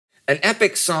An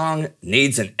epic song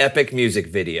needs an epic music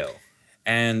video.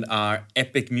 And our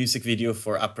epic music video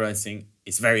for Uprising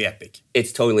is very epic.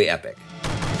 It's totally epic.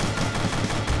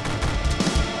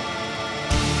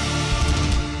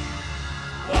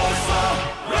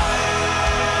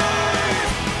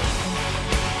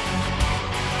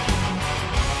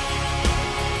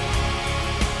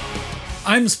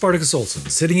 I'm Spartacus Olsson,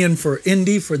 sitting in for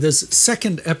Indy for this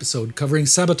second episode covering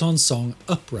Sabaton's song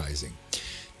Uprising.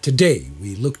 Today,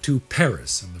 we look to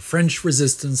Paris and the French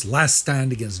resistance last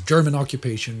stand against German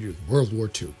occupation during World War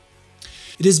II.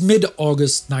 It is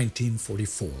mid-August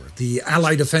 1944. The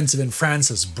Allied offensive in France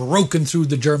has broken through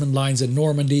the German lines in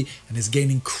Normandy and is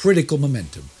gaining critical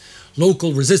momentum.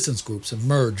 Local resistance groups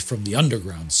emerge from the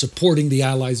underground, supporting the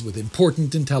Allies with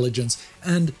important intelligence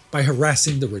and by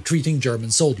harassing the retreating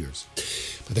German soldiers.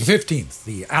 By the 15th,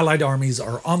 the Allied armies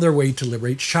are on their way to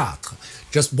liberate Chartres,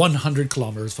 just 100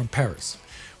 kilometers from Paris.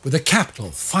 With the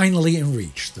capital finally in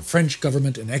reach, the French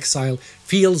government in exile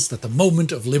feels that the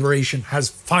moment of liberation has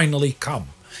finally come.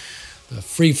 The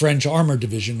Free French Armour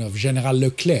Division of General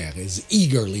Leclerc is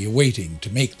eagerly awaiting to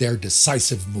make their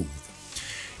decisive move.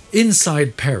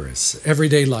 Inside Paris,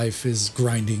 everyday life is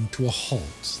grinding to a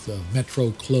halt. The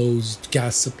metro closed,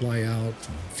 gas supply out,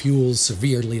 and fuel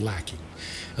severely lacking.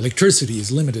 Electricity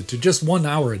is limited to just 1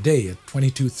 hour a day at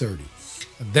 22:30.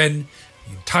 And then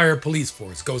the entire police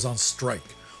force goes on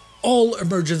strike. All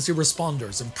emergency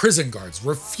responders and prison guards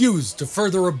refuse to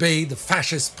further obey the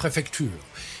fascist prefecture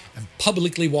and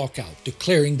publicly walk out,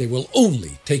 declaring they will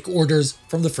only take orders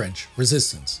from the French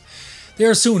resistance. They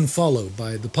are soon followed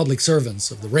by the public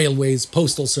servants of the railways,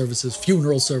 postal services,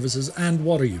 funeral services, and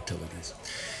water utilities.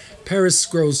 Paris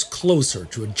grows closer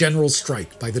to a general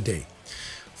strike by the day.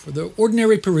 For the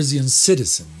ordinary Parisian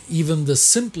citizen, even the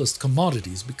simplest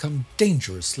commodities become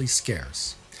dangerously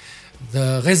scarce.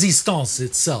 The Résistance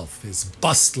itself is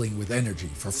bustling with energy.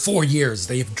 For 4 years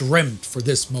they have dreamt for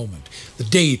this moment, the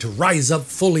day to rise up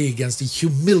fully against the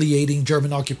humiliating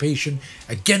German occupation,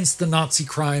 against the Nazi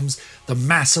crimes, the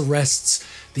mass arrests,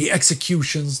 the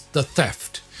executions, the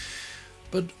theft.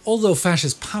 But although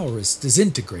fascist power is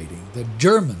disintegrating, the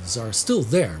Germans are still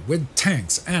there with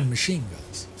tanks and machine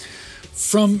guns.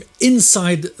 From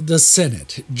inside the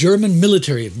Senate, German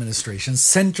military administration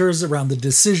centers around the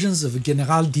decisions of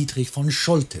General Dietrich von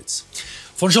Choltitz.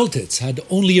 Von Choltitz had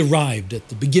only arrived at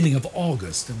the beginning of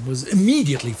August and was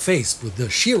immediately faced with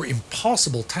the sheer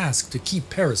impossible task to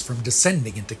keep Paris from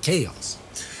descending into chaos.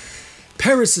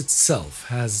 Paris itself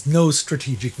has no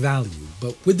strategic value,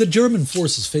 but with the German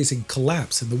forces facing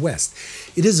collapse in the west,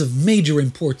 it is of major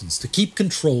importance to keep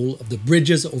control of the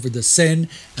bridges over the Seine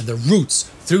and the routes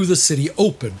through the city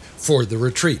open for the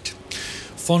retreat.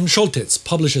 Von Choltitz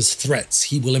publishes threats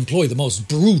he will employ the most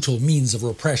brutal means of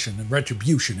repression and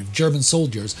retribution if German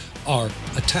soldiers are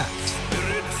attacked.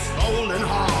 Spirit, soul, and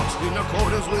heart in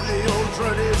accordance with the old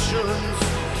traditions.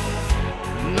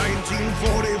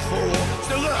 1944,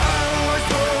 still the Allies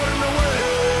throwing away.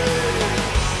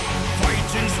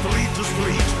 Fighting street to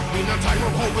street in a time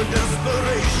of hope and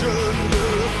desperation.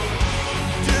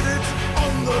 Did it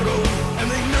on their own,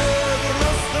 and they never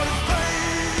lost their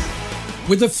faith.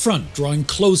 With the front drawing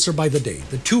closer by the day,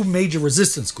 the two major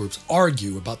resistance groups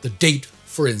argue about the date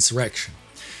for insurrection.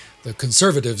 The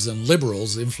conservatives and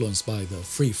liberals, influenced by the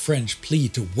Free French plea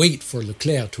to wait for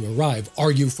Leclerc to arrive,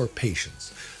 argue for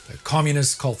patience. The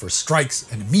communists call for strikes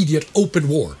and immediate open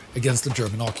war against the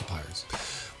German occupiers.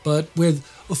 But with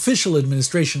official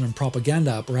administration and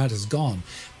propaganda apparatus gone,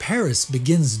 Paris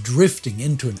begins drifting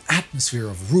into an atmosphere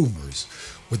of rumors.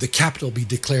 Would the capital be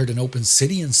declared an open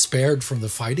city and spared from the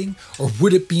fighting? Or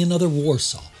would it be another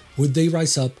Warsaw? Would they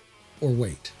rise up or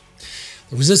wait?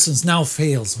 The resistance now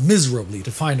fails miserably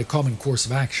to find a common course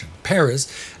of action. Paris,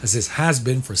 as it has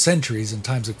been for centuries in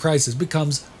times of crisis,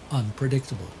 becomes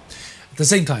unpredictable. At the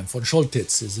same time, von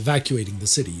Choltitz is evacuating the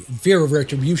city. In fear of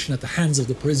retribution at the hands of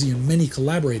the Parisian, many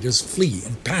collaborators flee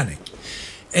in panic.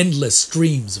 Endless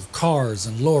streams of cars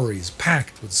and lorries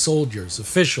packed with soldiers,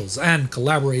 officials, and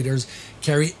collaborators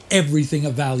carry everything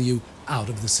of value out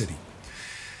of the city.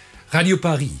 Radio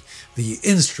Paris, the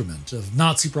instrument of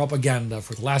Nazi propaganda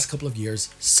for the last couple of years,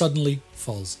 suddenly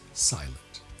falls silent.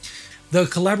 The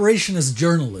collaborationist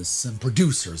journalists and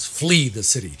producers flee the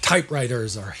city.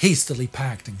 Typewriters are hastily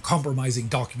packed and compromising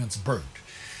documents burned.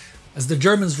 As the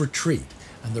Germans retreat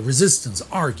and the resistance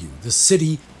argue, the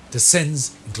city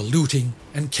descends into looting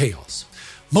and chaos.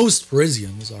 Most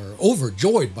Parisians are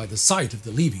overjoyed by the sight of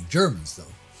the leaving Germans,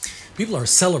 though. People are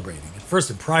celebrating, at first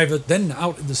in private, then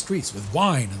out in the streets with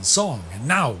wine and song, and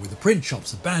now, with the print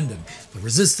shops abandoned, the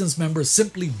resistance members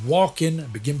simply walk in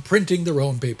and begin printing their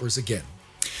own papers again.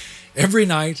 Every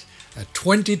night, At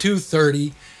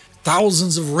 22:30,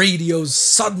 thousands of radios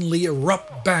suddenly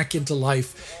erupt back into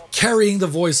life, carrying the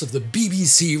voice of the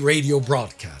BBC radio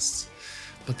broadcasts.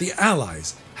 But the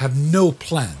Allies have no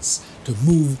plans to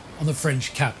move on the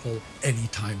French capital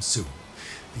anytime soon.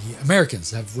 The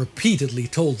Americans have repeatedly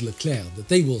told Leclerc that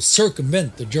they will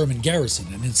circumvent the German garrison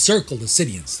and encircle the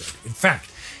city instead. In fact,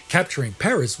 capturing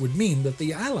Paris would mean that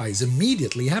the Allies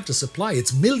immediately have to supply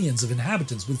its millions of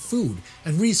inhabitants with food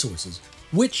and resources,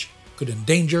 which could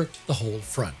endanger the whole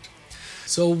front.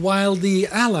 So while the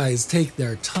Allies take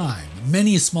their time,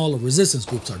 many smaller resistance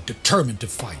groups are determined to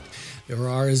fight. There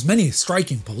are as many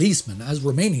striking policemen as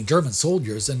remaining German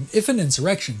soldiers, and if an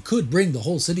insurrection could bring the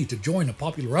whole city to join a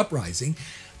popular uprising,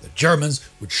 the Germans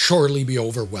would surely be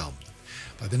overwhelmed.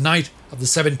 By the night of the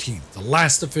 17th, the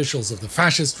last officials of the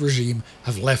fascist regime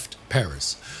have left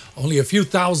Paris. Only a few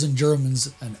thousand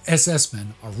Germans and SS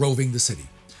men are roving the city.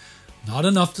 Not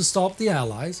enough to stop the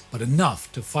Allies, but enough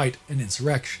to fight an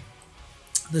insurrection.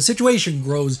 The situation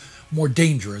grows more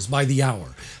dangerous by the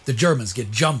hour. The Germans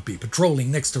get jumpy,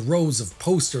 patrolling next to rows of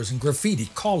posters and graffiti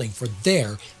calling for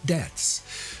their deaths.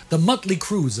 The motley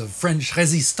crews of French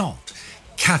Résistance,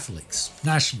 Catholics,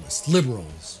 nationalists,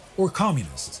 liberals, or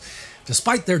communists,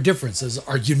 despite their differences,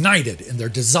 are united in their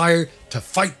desire to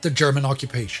fight the German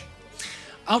occupation.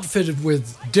 Outfitted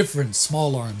with different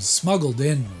small arms smuggled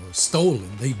in or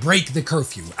stolen, they break the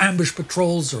curfew, ambush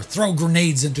patrols, or throw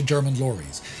grenades into German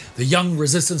lorries. The young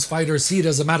resistance fighters see it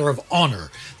as a matter of honor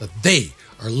that they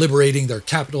are liberating their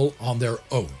capital on their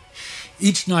own.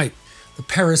 Each night, the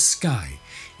Paris sky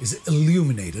is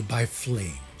illuminated by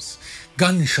flames.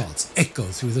 Gunshots echo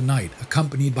through the night,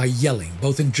 accompanied by yelling,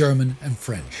 both in German and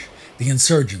French. The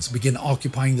insurgents begin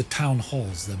occupying the town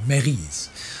halls, the mairies.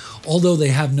 Although they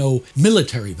have no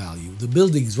military value, the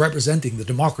buildings representing the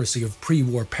democracy of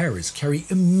pre-war Paris carry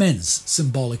immense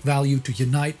symbolic value to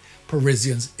unite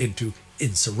Parisians into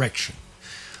insurrection.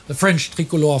 The French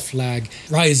tricolor flag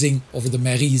rising over the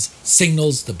mairies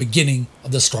signals the beginning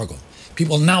of the struggle.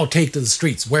 People now take to the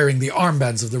streets wearing the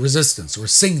armbands of the resistance or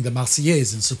sing the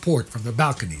Marseillaise in support from their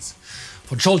balconies.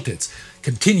 Von Scholtitz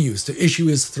continues to issue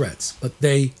his threats, but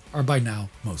they are by now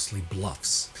mostly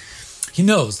bluffs. He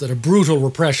knows that a brutal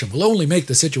repression will only make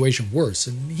the situation worse,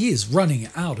 and he is running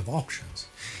out of options.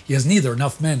 He has neither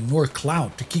enough men nor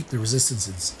clout to keep the resistance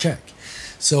in check.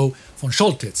 So von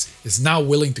Scholtitz is now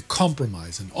willing to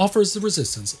compromise and offers the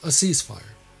resistance a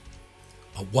ceasefire.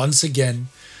 But once again,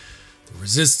 the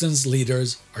resistance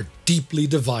leaders are deeply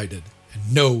divided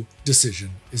and no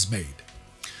decision is made.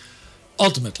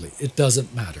 Ultimately, it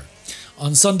doesn't matter.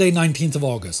 On Sunday, 19th of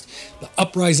August, the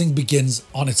uprising begins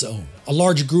on its own. A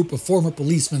large group of former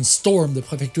policemen storm the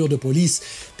Préfecture de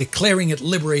Police, declaring it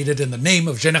liberated in the name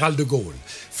of General de Gaulle.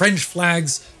 French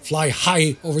flags fly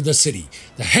high over the city.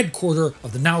 The headquarters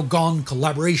of the now gone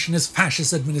collaborationist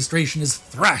fascist administration is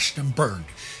thrashed and burned.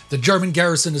 The German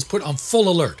garrison is put on full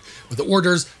alert, with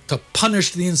orders to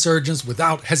punish the insurgents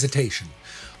without hesitation.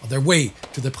 On their way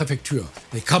to the Préfecture,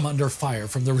 they come under fire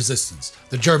from the resistance.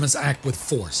 The Germans act with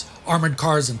force. Armored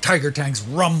cars and tiger tanks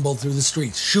rumble through the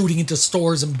streets, shooting into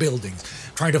stores and buildings,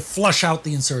 trying to flush out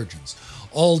the insurgents.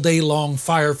 All day long,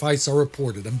 firefights are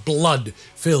reported, and blood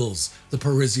fills the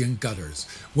Parisian gutters.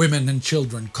 Women and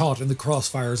children caught in the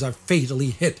crossfires are fatally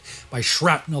hit by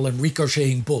shrapnel and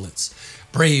ricocheting bullets.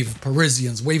 Brave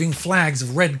Parisians waving flags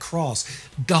of Red Cross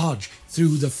dodge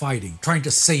through the fighting, trying to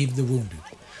save the wounded.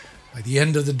 By the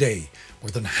end of the day,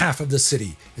 more than half of the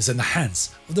city is in the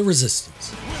hands of the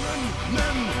resistance. Women,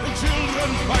 men, and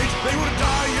children fight, they would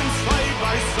die in side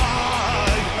by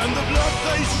side. And the blood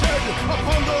they shed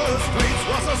upon the streets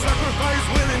was a sacrifice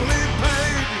willingly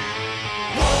paid.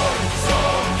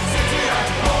 Warsaw, city at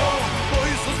war,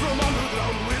 voices from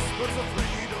underground, whispers of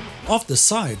freedom. Off the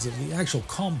sides of the actual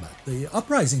combat, the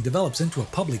uprising develops into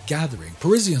a public gathering.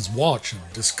 Parisians watch and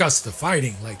discuss the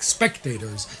fighting like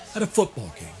spectators at a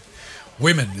football game.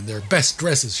 Women in their best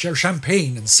dresses share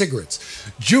champagne and cigarettes.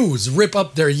 Jews rip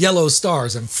up their yellow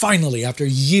stars and finally, after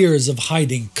years of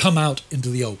hiding, come out into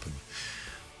the open.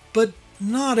 But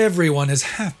not everyone is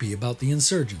happy about the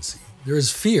insurgency. There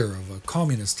is fear of a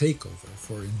communist takeover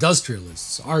for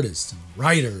industrialists, artists, and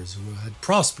writers who had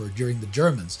prospered during the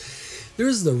Germans. There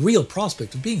is the real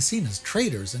prospect of being seen as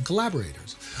traitors and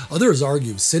collaborators. Others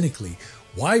argue cynically,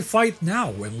 why fight now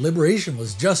when liberation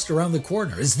was just around the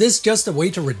corner? Is this just a way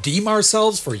to redeem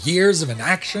ourselves for years of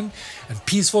inaction and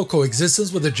peaceful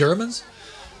coexistence with the Germans?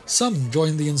 Some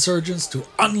join the insurgents to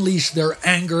unleash their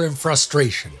anger and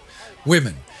frustration.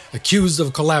 Women, accused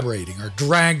of collaborating, are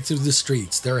dragged through the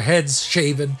streets, their heads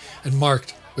shaven and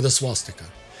marked with a swastika.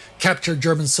 Captured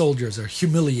German soldiers are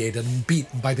humiliated and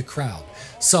beaten by the crowd.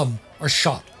 Some are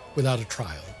shot without a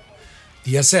trial.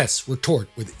 The SS retort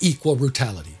with equal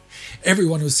brutality.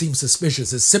 Everyone who seems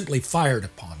suspicious is simply fired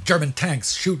upon. German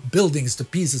tanks shoot buildings to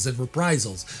pieces in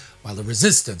reprisals, while the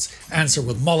resistance answer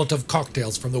with Molotov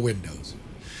cocktails from the windows.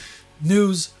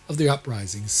 News of the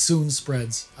uprising soon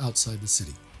spreads outside the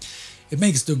city. It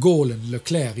makes de Gaulle and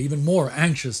Leclerc even more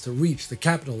anxious to reach the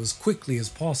capital as quickly as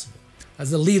possible.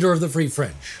 As the leader of the Free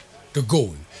French, de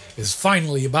Gaulle is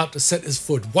finally about to set his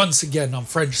foot once again on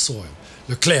French soil.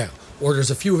 Leclerc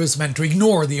orders a few of his men to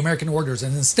ignore the American orders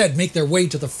and instead make their way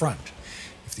to the front.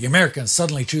 If the Americans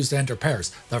suddenly choose to enter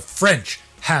Paris, the French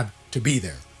have to be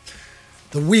there.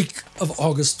 The week of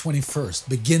August 21st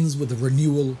begins with the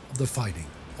renewal of the fighting.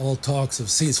 All talks of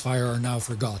ceasefire are now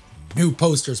forgotten. New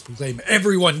posters proclaim,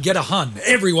 "Everyone get a Hun!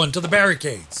 Everyone to the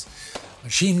barricades!"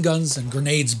 Machine guns and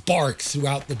grenades bark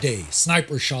throughout the day.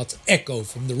 Sniper shots echo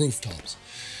from the rooftops.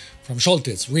 Von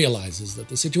Scholtitz realizes that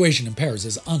the situation in Paris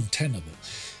is untenable.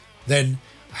 Then,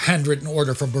 a handwritten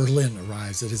order from Berlin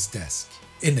arrives at his desk.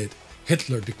 In it,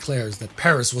 Hitler declares that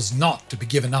Paris was not to be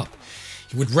given up.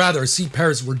 He would rather see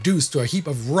Paris reduced to a heap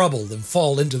of rubble than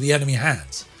fall into the enemy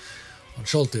hands. Von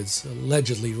Scholtitz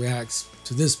allegedly reacts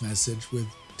to this message with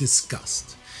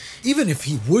disgust. Even if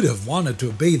he would have wanted to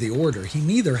obey the order, he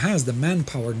neither has the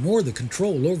manpower nor the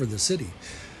control over the city.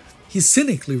 He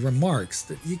cynically remarks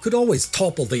that he could always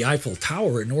topple the Eiffel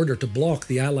Tower in order to block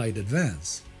the Allied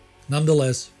advance.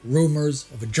 Nonetheless, rumors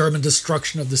of a German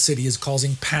destruction of the city is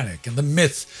causing panic, and the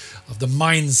myth of the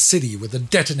mined city with a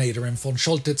detonator in von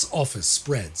Scholtitz's office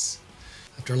spreads.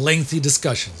 After lengthy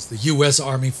discussions, the US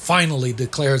Army finally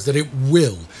declares that it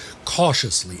will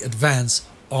cautiously advance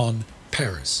on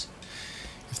Paris.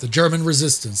 If the German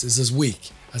resistance is as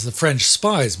weak as the French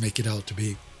spies make it out to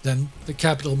be, then the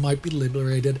capital might be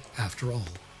liberated after all.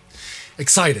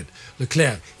 Excited,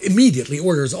 Leclerc immediately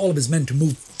orders all of his men to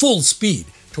move full speed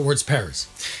towards Paris.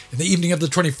 In the evening of the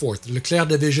 24th, the Leclerc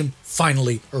division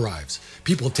finally arrives.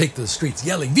 People take to the streets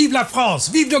yelling, "Vive la France!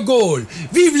 Vive de Gaulle!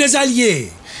 Vive les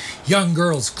Alliés!" Young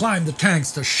girls climb the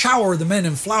tanks to shower the men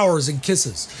in flowers and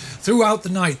kisses. Throughout the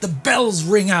night, the bells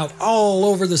ring out all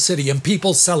over the city and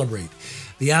people celebrate.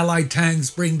 The Allied tanks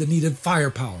bring the needed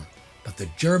firepower, but the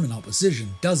German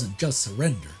opposition doesn't just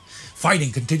surrender.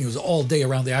 Fighting continues all day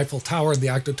around the Eiffel Tower and the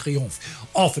Arc de Triomphe,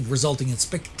 often resulting in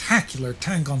spectacular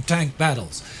tank-on-tank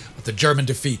battles, but the German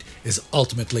defeat is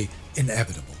ultimately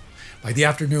inevitable. By the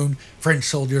afternoon, French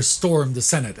soldiers storm the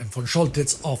Senate and von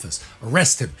Scholtitz's office,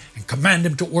 arrest him, and command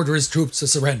him to order his troops to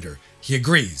surrender. He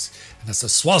agrees, and as the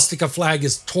swastika flag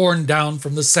is torn down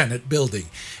from the Senate building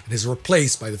and is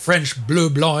replaced by the French bleu,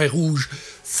 blanc et rouge,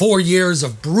 4 years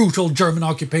of brutal German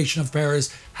occupation of Paris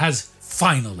has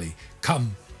finally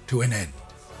come to an end.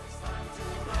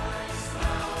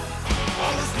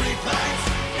 All the street lights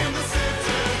in the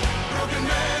city, broken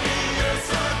many years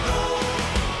ago.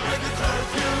 Break the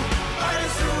curfew,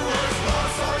 hiding sewers,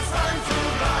 Warsaw, it's time to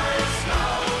rise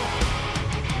now.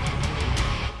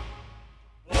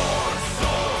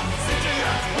 Warsaw, city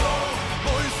at war,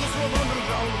 voices from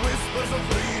underground, whispers of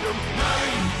freedom.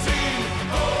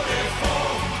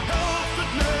 1944, help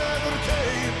that never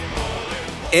came.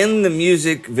 In the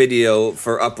music video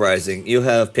for Uprising, you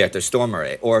have Peter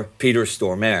Stormare, or Peter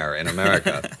Stormare in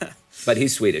America, but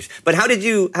he's Swedish. But how did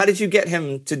you get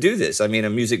him to do this? I mean, a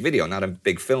music video, not a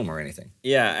big film or anything.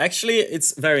 Yeah, actually,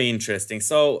 it's very interesting.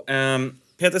 So,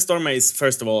 Peter Stormare is,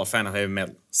 first of all, a fan of heavy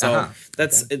metal. So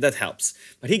that helps.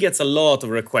 But he gets a lot of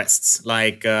requests,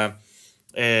 like,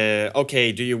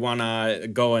 okay, do you want to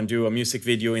go and do a music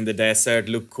video in the desert,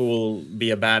 look cool, be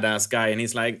a badass guy? And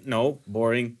he's like, no,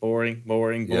 boring. All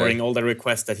the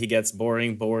requests that he gets,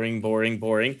 boring.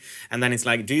 And then it's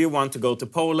like, do you want to go to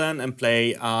Poland and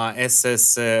play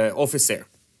SS officer?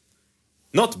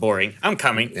 Not boring, I'm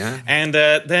coming. Yeah. And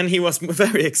then he was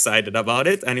very excited about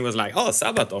it. And he was like, oh,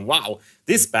 Sabaton, wow,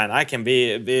 this band, I can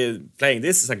be playing.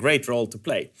 This is a great role to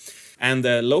play. And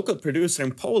the local producer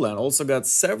in Poland also got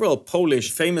several Polish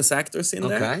famous actors in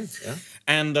there. Okay, yeah.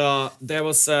 And there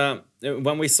was,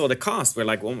 when we saw the cast, we're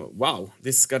like, oh, wow,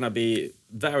 this is going to be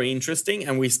very interesting.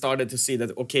 And we started to see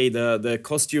that, okay, the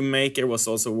costume maker was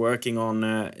also working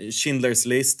on Schindler's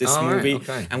List, this movie. Right,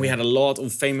 okay. And we had a lot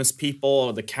of famous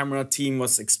people. The camera team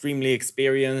was extremely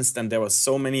experienced, and there were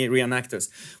so many reenactors.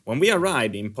 When we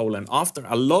arrived in Poland, after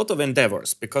a lot of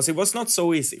endeavors, because it was not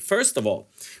so easy. First of all,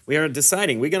 we are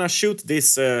deciding we're going to shoot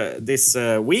this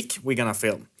week, we're going to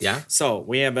film. Yeah. So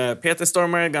we have Peter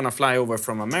Stormare going to fly over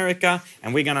from America,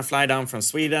 and we're going to fly down from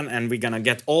Sweden, and we're going to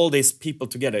get all these people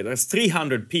together. There's 300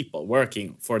 people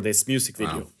working for this music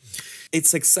video. Wow.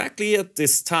 It's exactly at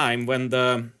this time when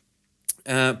the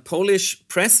Polish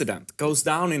president goes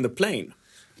down in the plane.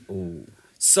 Ooh.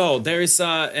 So there is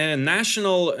a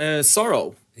national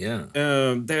sorrow. Yeah.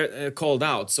 They're called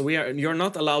out. So you're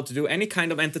not allowed to do any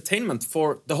kind of entertainment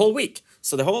for the whole week.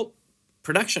 So the whole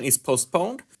production is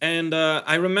postponed. And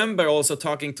I remember also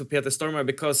talking to Peter Stormare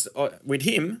because with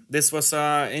him, this was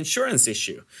an insurance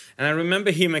issue. And I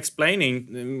remember him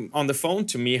explaining on the phone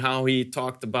to me how he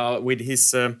talked about with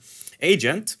his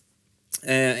agent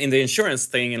in the insurance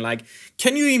thing. And like,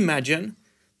 can you imagine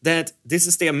that this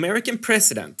is the American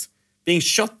president being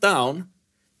shot down?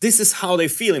 This is how they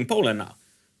feel in Poland now.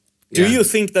 Do you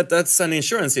think that that's an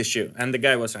insurance issue? And the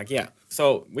guy was like, yeah.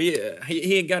 So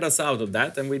he got us out of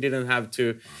that, and we didn't have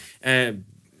to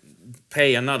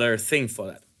pay another thing for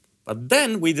that. But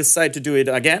then we decided to do it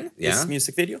again, this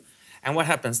music video. And what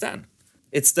happens then?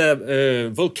 It's the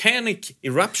volcanic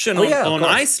eruption on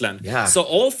Iceland. Yeah. So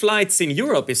all flights in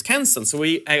Europe is cancelled. So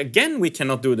we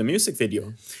cannot do the music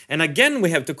video. And again,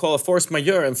 we have to call a force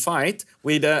majeure and fight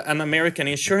with an American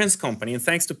insurance company. And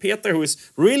thanks to Peter, who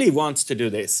really wants to do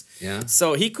this. Yeah.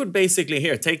 So he could basically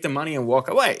take the money and walk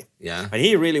away. Yeah. But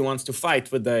he really wants to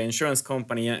fight with the insurance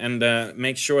company and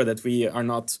make sure that we are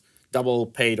not double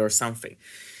paid or something.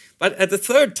 But at the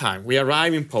third time, we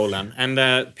arrive in Poland, and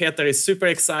Peter is super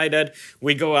excited.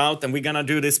 We go out, and we're going to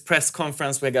do this press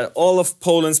conference. We got all of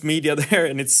Poland's media there,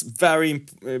 and it's very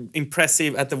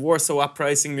impressive at the Warsaw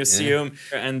Uprising Museum.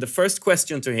 Yeah. And the first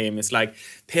question to him is like,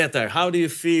 Peter, how do you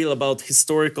feel about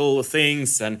historical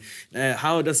things, and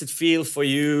how does it feel for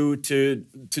you to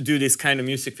do this kind of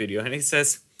music video? And he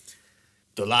says,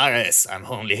 Dolores, I'm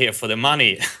only here for the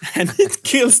money. And it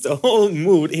kills the whole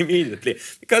mood immediately.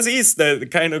 Because he's the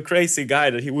kind of crazy guy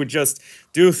that he would just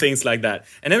do things like that.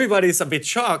 And everybody's a bit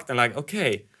shocked and like,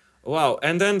 okay, wow.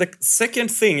 And then the second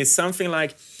thing is something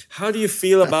like, how do you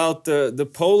feel about the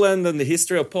Poland and the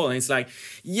history of Poland? It's like,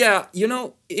 yeah, you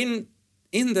know, in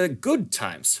the good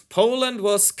times, Poland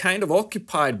was kind of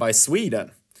occupied by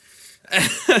Sweden.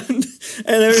 And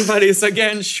everybody's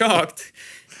again shocked.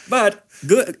 But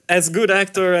as good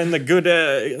actor and a good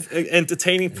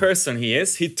entertaining person he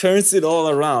is, he turns it all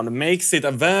around and makes it a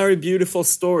very beautiful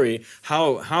story,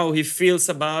 how he feels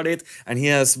about it. And he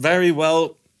has very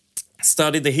well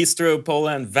studied the history of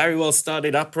Poland, very well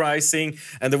studied Uprising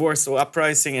and the Warsaw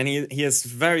Uprising, and he has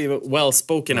very well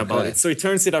spoken about it. So he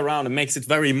turns it around and makes it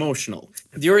very emotional.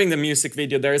 During the music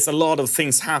video, there is a lot of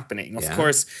things happening. Of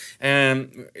course,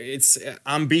 it's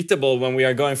unbeatable when we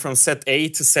are going from set A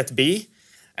to set B.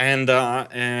 And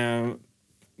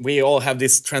we all have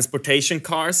these transportation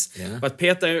cars. Yeah. But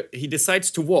Peter, he decides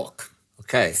to walk.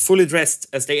 Okay. Fully dressed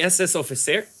as the SS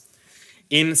officer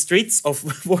in streets of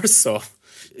Warsaw.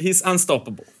 He's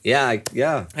unstoppable. Yeah,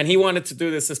 yeah. And he wanted to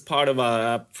do this as part of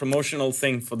a promotional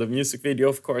thing for the music video,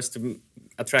 of course, to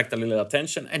attract a little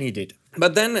attention, and he did.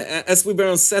 But then, as we were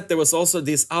on set, there was also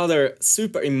these other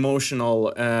super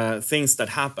emotional things that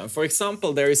happened. For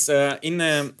example, there is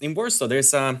in Warsaw,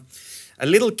 there's a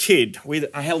little kid with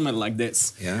a helmet like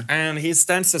this. Yeah. And he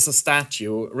stands as a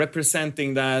statue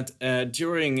representing that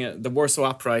during the Warsaw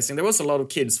Uprising, there was a lot of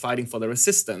kids fighting for the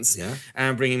resistance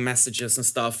and bringing messages and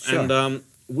stuff. Sure. And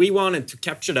we wanted to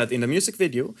capture that in the music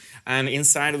video. And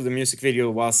inside of the music video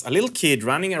was a little kid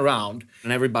running around.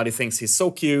 And everybody thinks he's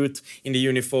so cute in the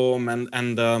uniform.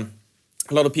 And a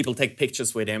lot of people take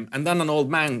pictures with him. And then an old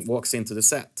man walks into the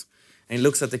set. And he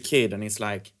looks at the kid and he's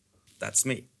like, that's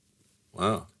me.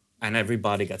 Wow. And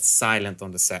everybody gets silent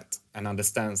on the set and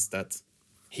understands that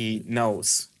he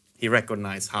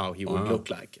recognized how he would look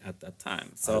like at that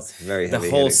time. So the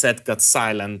whole set got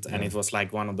silent, and it was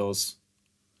like one of those,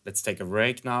 let's take a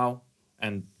break now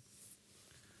and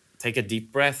take a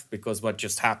deep breath, because what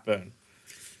just happened.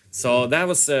 So that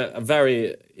was a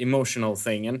very emotional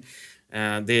thing.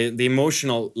 And the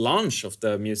emotional launch of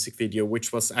the music video,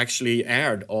 which was actually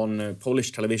aired on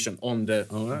Polish television on the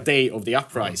day of the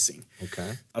uprising.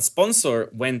 Okay. A sponsor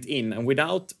went in, and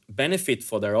without benefit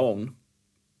for their own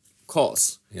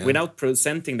cause, without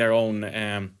presenting their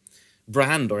own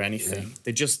brand or anything,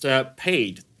 they just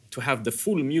paid to have the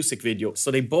full music video. So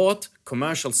they bought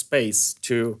commercial space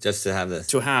to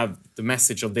have the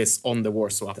message of this on the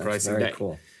Warsaw Uprising Day.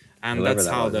 Cool. And that's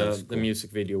how the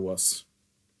music video was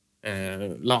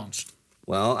launched.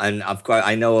 Well, and of course,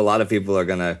 I know a lot of people are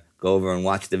going to go over and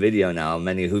watch the video now.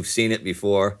 Many who've seen it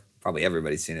before, probably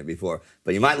everybody's seen it before,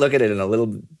 but you might look at it in a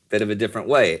little bit of a different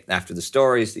way after the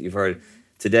stories that you've heard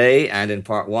today and in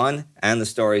part one, and the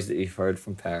stories that you've heard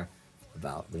from Per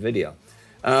about the video.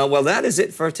 Well, that is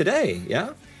it for today,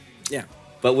 yeah? Yeah.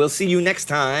 But we'll see you next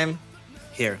time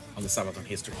here on the Sabaton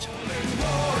History Channel.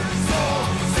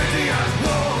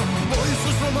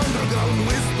 Underground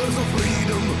whispers of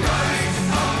freedom. Rise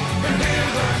up and hear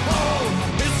the call.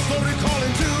 History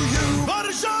calling to you.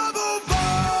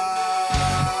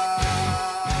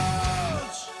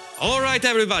 right,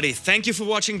 everybody, thank you for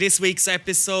watching this week's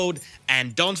episode,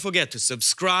 and don't forget to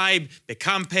subscribe,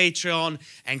 become Patreon,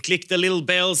 and click the little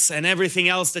bells and everything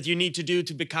else that you need to do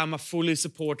to become a fully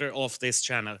supporter of this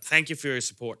channel. Thank you for your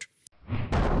support.